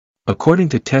According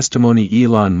to testimony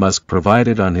Elon Musk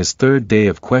provided on his third day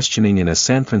of questioning in a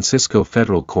San Francisco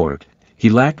federal court, he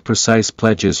lacked precise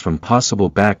pledges from possible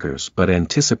backers but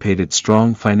anticipated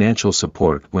strong financial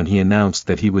support when he announced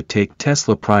that he would take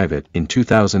Tesla private in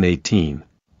 2018,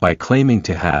 by claiming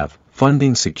to have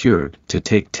funding secured to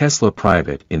take Tesla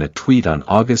private in a tweet on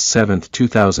August 7,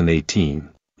 2018.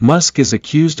 Musk is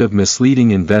accused of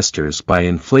misleading investors by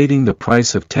inflating the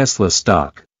price of Tesla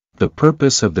stock. The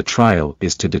purpose of the trial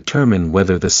is to determine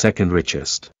whether the second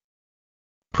richest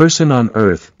person on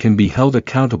Earth can be held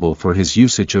accountable for his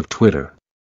usage of Twitter.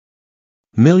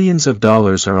 Millions of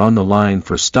dollars are on the line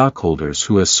for stockholders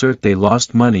who assert they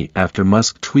lost money after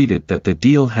Musk tweeted that the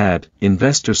deal had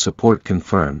investor support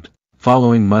confirmed.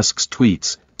 Following Musk's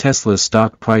tweets, Tesla's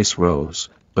stock price rose,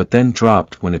 but then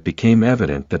dropped when it became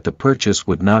evident that the purchase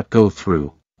would not go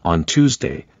through. On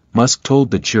Tuesday, Musk told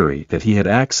the jury that he had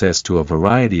access to a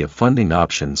variety of funding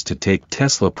options to take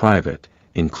Tesla private,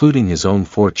 including his own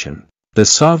fortune, the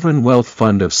sovereign wealth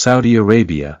fund of Saudi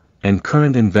Arabia, and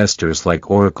current investors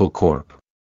like Oracle Corp.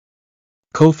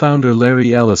 Co-founder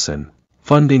Larry Ellison.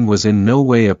 Funding was in no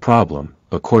way a problem,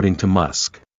 according to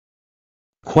Musk.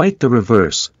 Quite the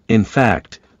reverse. In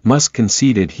fact, Musk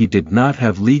conceded he did not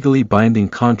have legally binding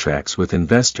contracts with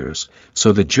investors,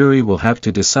 so the jury will have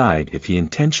to decide if he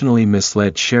intentionally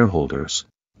misled shareholders.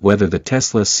 Whether the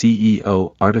Tesla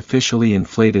CEO artificially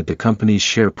inflated the company's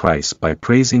share price by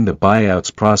praising the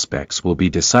buyout's prospects will be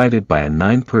decided by a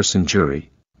 9-person jury.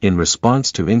 In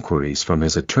response to inquiries from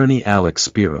his attorney Alex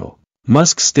Spiro,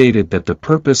 Musk stated that the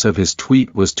purpose of his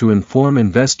tweet was to inform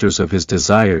investors of his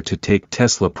desire to take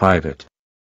Tesla private.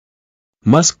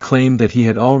 Musk claimed that he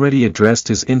had already addressed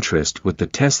his interest with the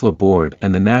Tesla board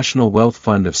and the National Wealth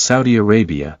Fund of Saudi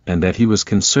Arabia and that he was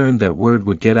concerned that word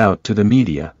would get out to the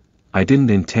media. "I didn't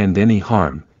intend any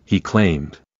harm," he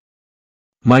claimed.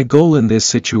 "My goal in this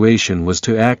situation was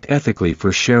to act ethically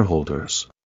for shareholders."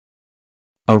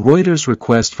 A Reuters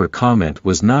request for comment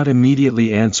was not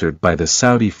immediately answered by the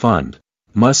Saudi fund.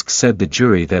 Musk said the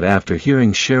jury that after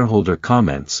hearing shareholder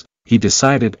comments, he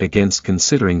decided against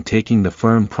considering taking the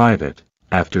firm private.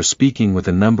 After speaking with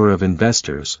a number of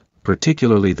investors,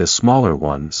 particularly the smaller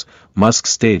ones, Musk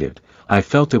stated, "I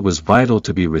felt it was vital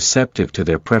to be receptive to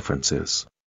their preferences.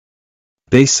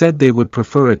 They said they would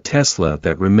prefer a Tesla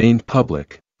that remained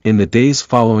public." In the days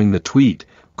following the tweet,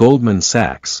 Goldman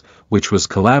Sachs, which was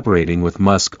collaborating with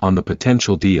Musk on the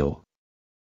potential deal,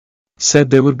 said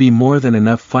there would be more than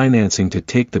enough financing to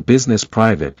take the business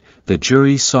private. The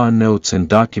jury saw notes and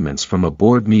documents from a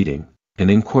board meeting. An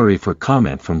inquiry for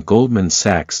comment from Goldman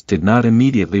Sachs did not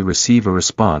immediately receive a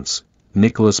response.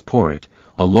 Nicholas Porritt,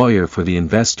 a lawyer for the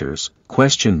investors,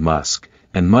 questioned Musk,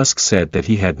 and Musk said that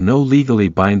he had no legally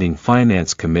binding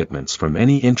finance commitments from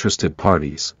any interested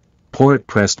parties. Porritt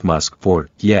pressed Musk for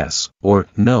yes or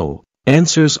no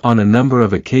answers on a number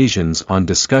of occasions on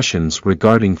discussions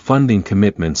regarding funding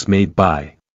commitments made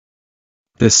by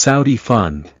the Saudi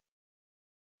fund.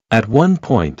 At one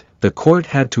point, the court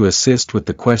had to assist with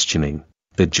the questioning.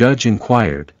 The judge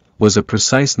inquired, "Was a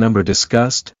precise number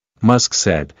discussed?" Musk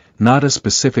said, "Not a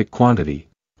specific quantity."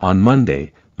 On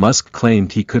Monday, Musk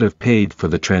claimed he could have paid for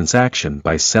the transaction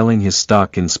by selling his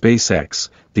stock in SpaceX,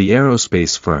 the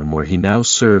aerospace firm where he now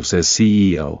serves as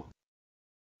CEO.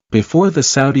 Before the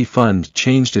Saudi fund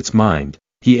changed its mind,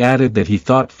 he added that he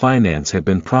thought finance had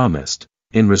been promised.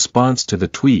 In response to the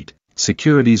tweet,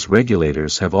 securities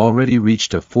regulators have already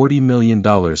reached a $40 million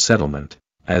settlement,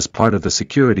 as part of the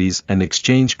Securities and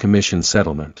Exchange Commission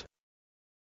settlement.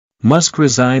 Musk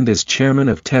resigned as chairman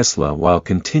of Tesla while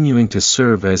continuing to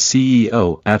serve as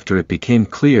CEO after it became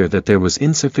clear that there was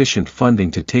insufficient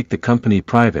funding to take the company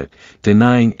private,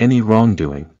 denying any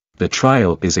wrongdoing. The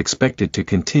trial is expected to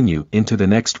continue into the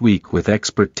next week with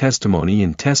expert testimony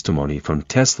and testimony from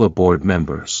Tesla board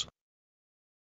members.